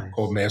summer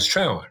called Mass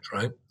Challenge,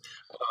 right?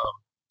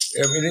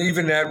 I mean,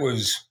 even that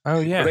was. Oh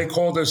yeah. They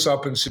called us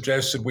up and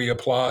suggested we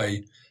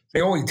apply. They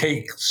only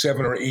take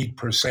 7 or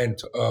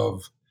 8%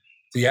 of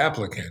the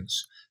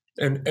applicants,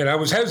 and I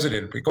was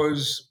hesitant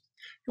because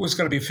it was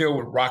going to be filled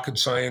with rocket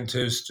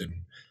scientists and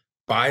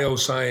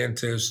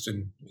bioscientists,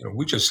 and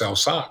we just sell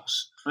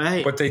socks.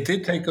 Right. But they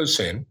did take us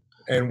in,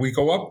 and we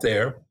go up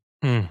there,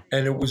 and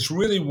it was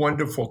really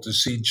wonderful to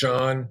see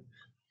John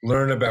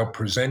learn about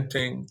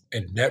presenting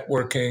and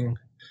networking,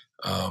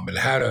 and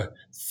how to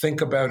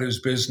think about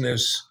his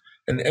business.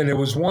 And there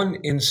was one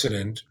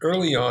incident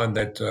early on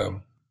that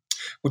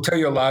will tell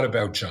you a lot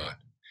about John.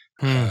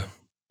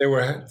 They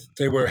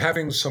were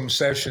having some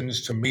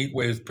sessions to meet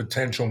with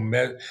potential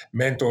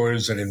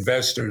mentors and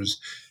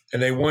investors,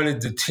 and they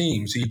wanted the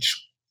teams,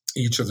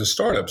 each of the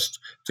startups,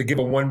 to give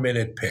a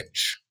 1-minute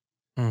pitch.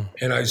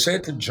 And I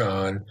said to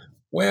John,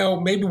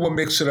 well, maybe we'll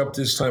mix it up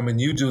this time and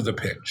you do the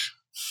pitch.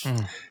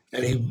 And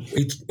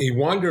he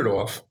wandered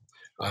off,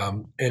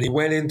 and he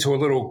went into a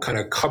little kind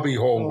of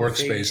cubbyhole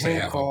workspace they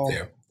have up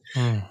there.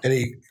 And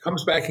he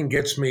comes back and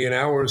gets me an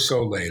hour or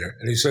so later,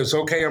 and he says,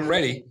 okay, I'm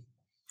ready.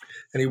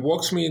 And he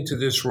walks me into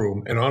this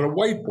room, and on a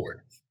whiteboard,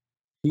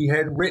 he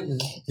had written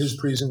his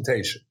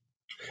presentation.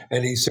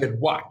 And he said,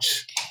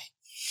 watch.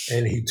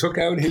 And he took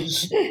out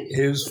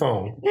his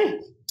phone,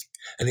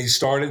 and he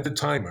started the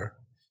timer,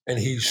 and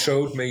he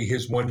showed me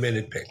his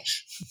 1-minute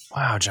pitch.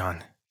 Wow,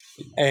 John.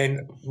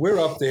 And we're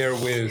up there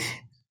with,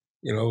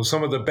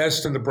 some of the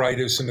best and the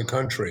brightest in the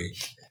country,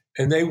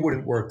 and they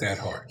wouldn't work that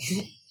hard.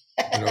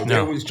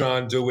 There was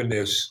John doing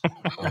this.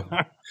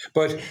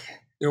 But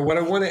what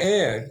I want to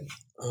add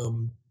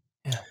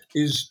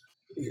is,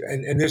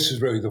 and this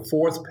is really the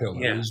fourth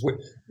pillar, is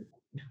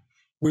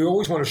we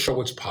always want to show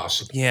what's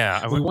possible.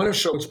 Yeah. We want to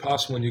show what's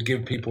possible when you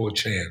give people a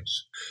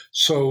chance.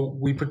 So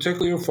we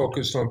particularly are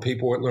focused on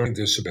people with learning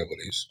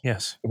disabilities.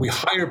 Yes. We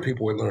hire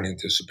people with learning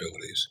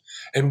disabilities.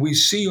 And we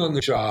see on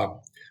the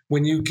job,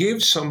 when you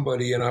give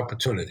somebody an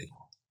opportunity,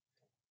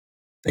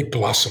 they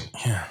blossom.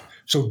 Yeah.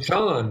 So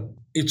John,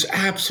 it's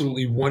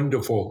absolutely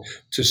wonderful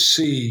to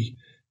see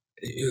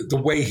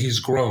the way he's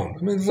grown.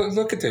 I mean,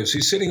 look at this.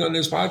 He's sitting on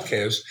this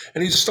podcast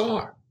and he's a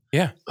star.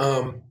 Yeah.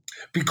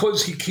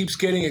 Because he keeps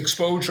getting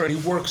exposure and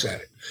he works at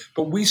it.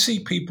 But we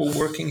see people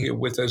working here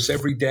with us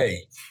every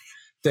day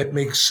that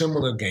make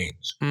similar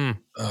gains.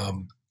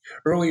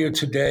 Earlier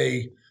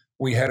today,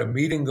 we had a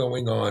meeting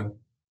going on,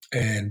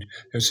 and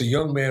there's a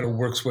young man who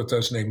works with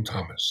us named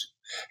Thomas.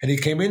 And he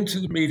came into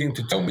the meeting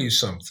to tell me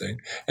something,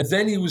 and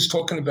then he was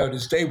talking about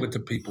his day with the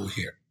people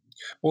here.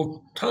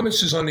 Well,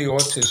 Thomas is on the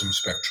autism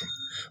spectrum.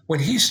 When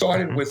he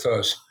started with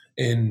us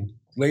in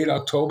late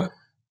October,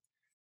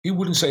 he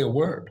wouldn't say a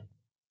word.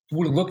 He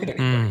wouldn't look at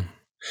anybody.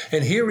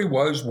 And here he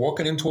was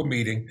walking into a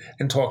meeting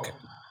and talking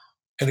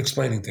and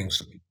explaining things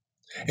to me.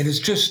 And it's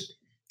just,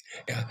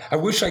 I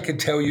wish I could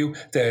tell you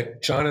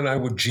that John and I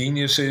were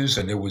geniuses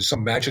and there was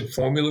some magic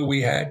formula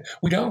we had.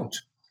 We don't.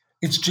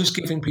 It's just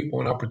giving people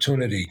an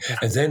opportunity,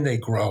 and then they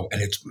grow,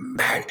 and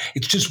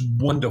it's just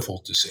wonderful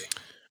to see.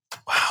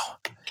 Wow.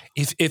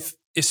 If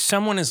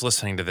someone is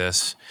listening to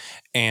this,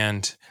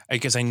 and I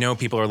guess I know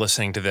people are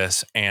listening to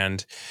this,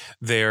 and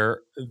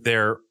they're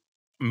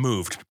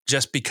moved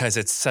just because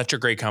it's such a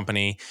great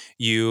company.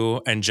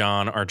 You and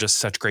John are just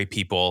such great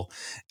people.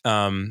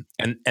 And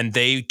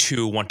they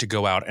too want to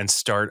go out and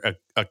start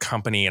a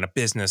company and a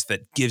business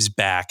that gives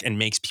back and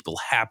makes people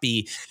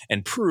happy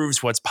and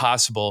proves what's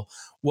possible.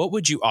 What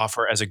would you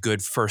offer as a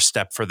good first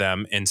step for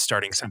them in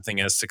starting something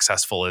as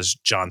successful as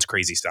John's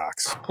Crazy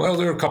Stocks? Well,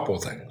 there are a couple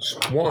of things.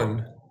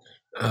 One,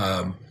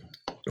 I'll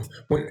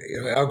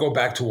go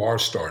back to our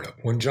startup.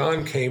 When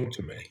John came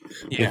to me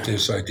with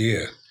this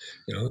idea,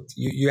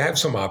 you have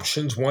some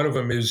options. One of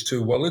them is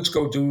let's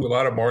go do a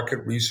lot of market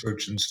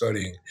research and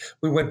studying.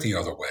 We went the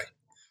other way.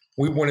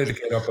 We wanted to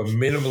get up a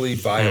minimally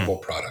viable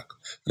product.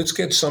 Let's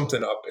get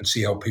something up and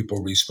see how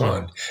people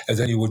respond, and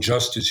then you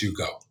adjust as you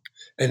go.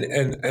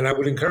 And I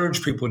would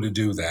encourage people to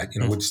do that.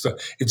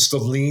 It's the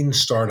lean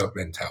startup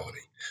mentality.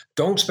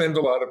 Don't spend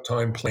a lot of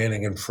time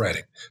planning and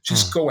fretting.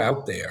 Just go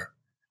out there,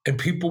 and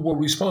people will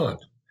respond.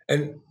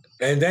 And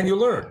then you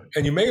learn,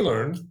 and you may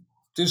learn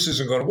this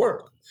isn't going to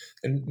work.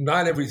 And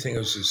not everything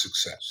is a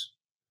success.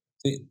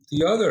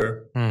 The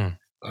other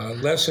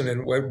lesson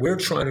and what we're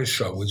trying to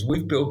show is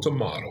we've built a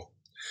model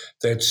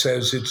that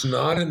says it's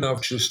not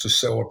enough just to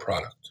sell a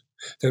product,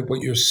 that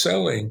what you're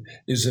selling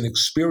is an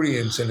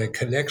experience and a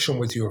connection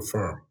with your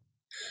firm.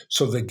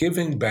 So the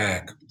giving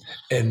back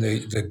and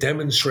the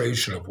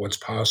demonstration of what's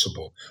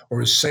possible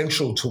are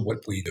essential to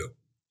what we do.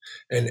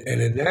 And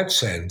in that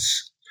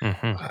sense,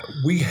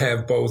 we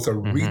have both a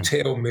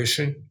retail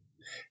mission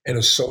and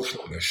a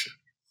social mission.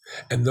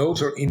 And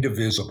those are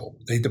indivisible.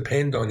 They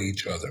depend on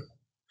each other.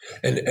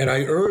 And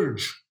I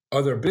urge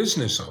other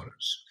business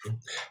owners,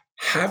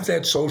 have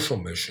that social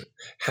mission,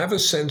 have a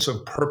sense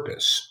of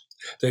purpose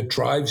that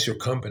drives your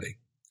company.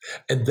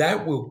 And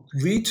that will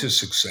lead to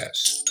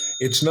success.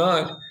 It's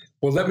not,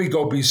 well, let me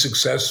go be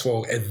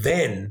successful and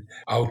then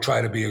I'll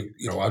try to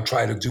I'll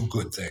try to do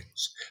good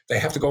things. They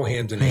have to go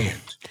hand in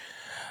hand.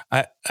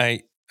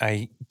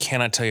 I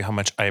cannot tell you how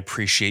much I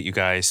appreciate you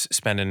guys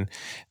spending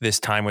this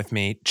time with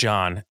me.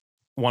 John,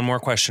 one more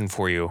question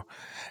for you.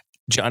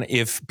 John,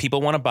 if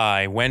people want to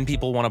buy, when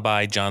people want to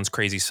buy John's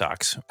Crazy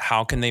Socks,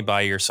 how can they buy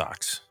your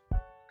socks?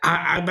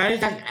 I buy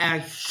it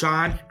at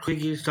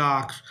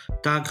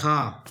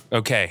JohnCrazySocks.com.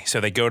 Okay, so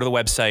they go to the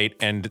website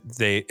and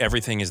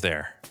everything is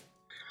there.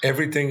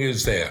 Everything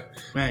is there.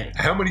 Right.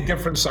 How many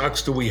different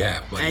socks do we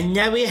have? And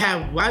now we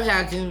have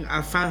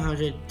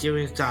 1,500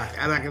 different socks.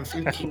 I like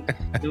 15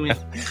 different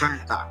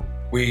kind of socks.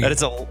 That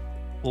is a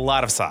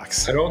lot of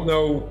socks. I don't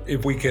know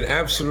if we can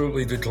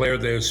absolutely declare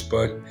this,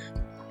 but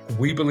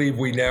we believe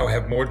we now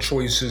have more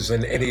choices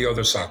than any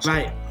other socks.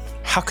 Right.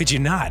 How could you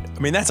not? I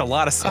mean, that's a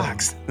lot of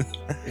socks.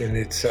 And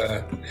it's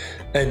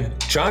and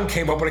John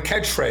came up with a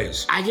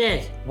catchphrase. I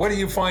did. What do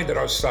you find at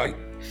our site?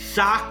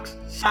 Socks,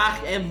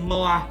 and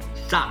more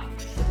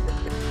socks.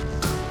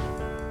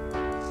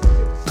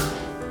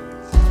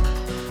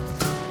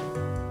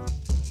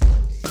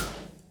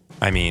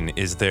 I mean,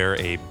 is there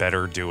a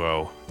better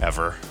duo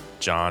ever?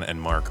 John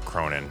and Mark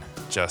Cronin.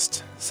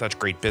 Just such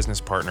great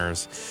business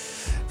partners,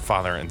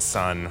 father and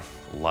son.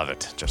 Love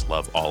it. Just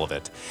love all of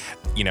it.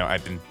 You know,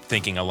 I've been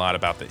thinking a lot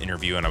about the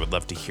interview and I would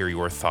love to hear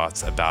your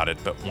thoughts about it.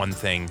 But one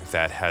thing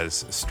that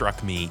has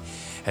struck me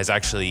has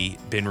actually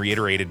been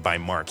reiterated by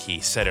Mark. He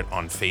said it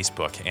on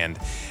Facebook, and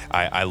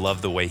I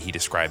love the way he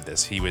described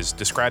this. He was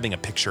describing a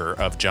picture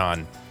of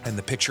John, and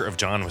the picture of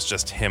John was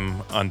just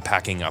him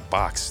unpacking a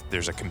box.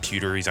 There's a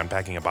computer, he's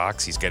unpacking a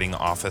box, he's getting the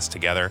office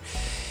together.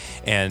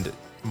 And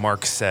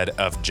Mark said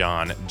of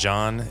John,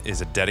 John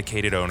is a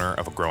dedicated owner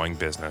of a growing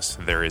business.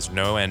 There is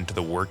no end to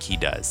the work he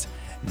does.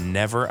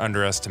 Never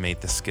underestimate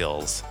the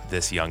skills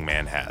this young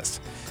man has.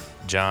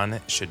 John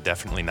should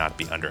definitely not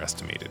be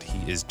underestimated.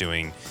 He is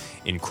doing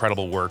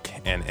incredible work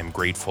and am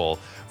grateful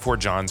for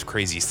John's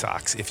Crazy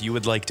Socks. If you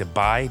would like to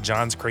buy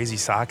John's Crazy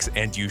Socks,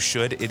 and you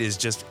should, it is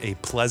just a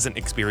pleasant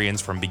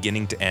experience from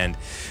beginning to end.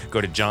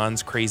 Go to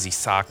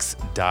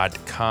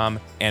johnscrazysocks.com,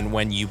 and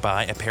when you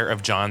buy a pair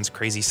of John's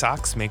Crazy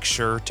Socks, make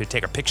sure to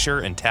take a picture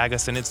and tag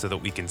us in it so that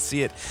we can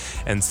see it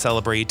and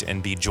celebrate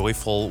and be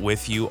joyful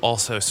with you.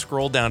 Also,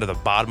 scroll down to the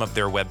bottom of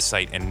their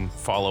website and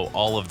follow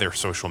all of their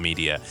social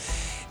media.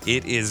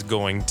 It is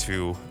going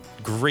to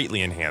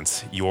greatly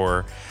enhance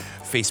your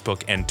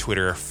Facebook and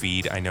Twitter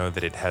feed. I know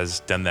that it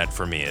has done that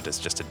for me. It is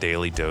just a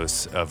daily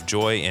dose of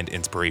joy and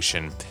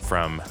inspiration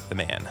from the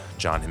man,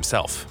 John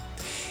himself.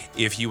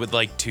 If you would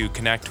like to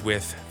connect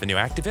with The New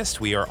Activist,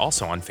 we are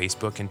also on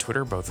Facebook and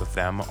Twitter. Both of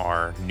them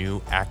are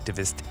New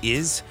Activist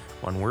Is.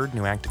 One word,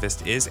 New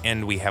Activist Is.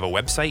 And we have a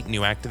website,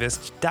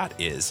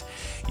 newactivist.is.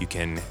 You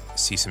can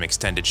see some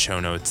extended show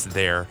notes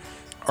there.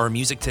 Our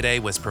music today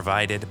was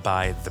provided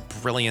by The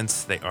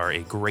Brilliance. They are a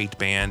great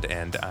band,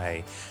 and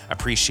I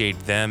appreciate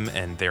them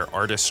and their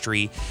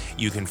artistry.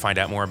 You can find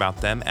out more about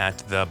them at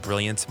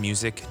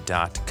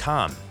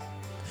thebrilliancemusic.com.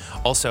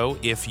 Also,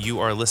 if you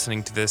are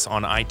listening to this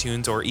on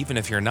iTunes, or even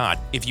if you're not,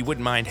 if you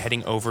wouldn't mind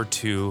heading over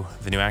to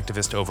The New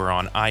Activist over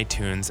on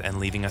iTunes and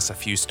leaving us a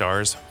few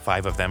stars,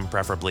 5 of them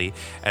preferably,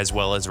 as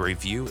well as a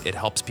review, it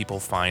helps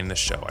people find the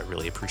show. I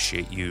really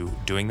appreciate you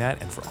doing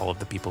that, and for all of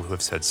the people who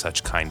have said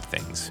such kind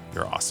things,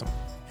 you're awesome.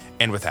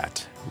 And with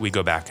that, we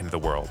go back into the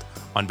world.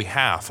 On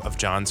behalf of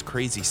John's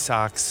Crazy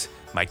Socks,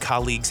 my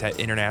colleagues at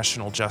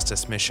International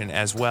Justice Mission,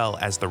 as well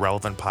as the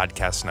Relevant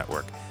Podcast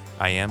Network,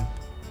 I am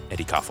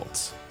Eddie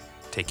Koffoltz.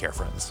 Take care,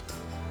 friends.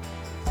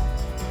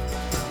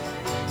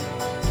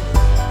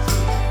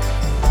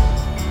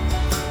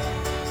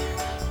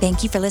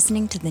 Thank you for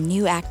listening to the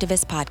New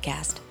Activist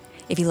Podcast.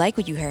 If you like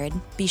what you heard,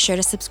 be sure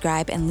to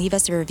subscribe and leave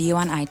us a review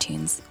on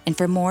iTunes. And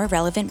for more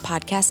Relevant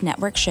Podcast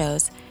Network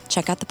shows,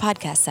 check out the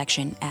podcast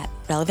section at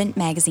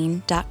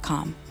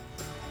relevantmagazine.com.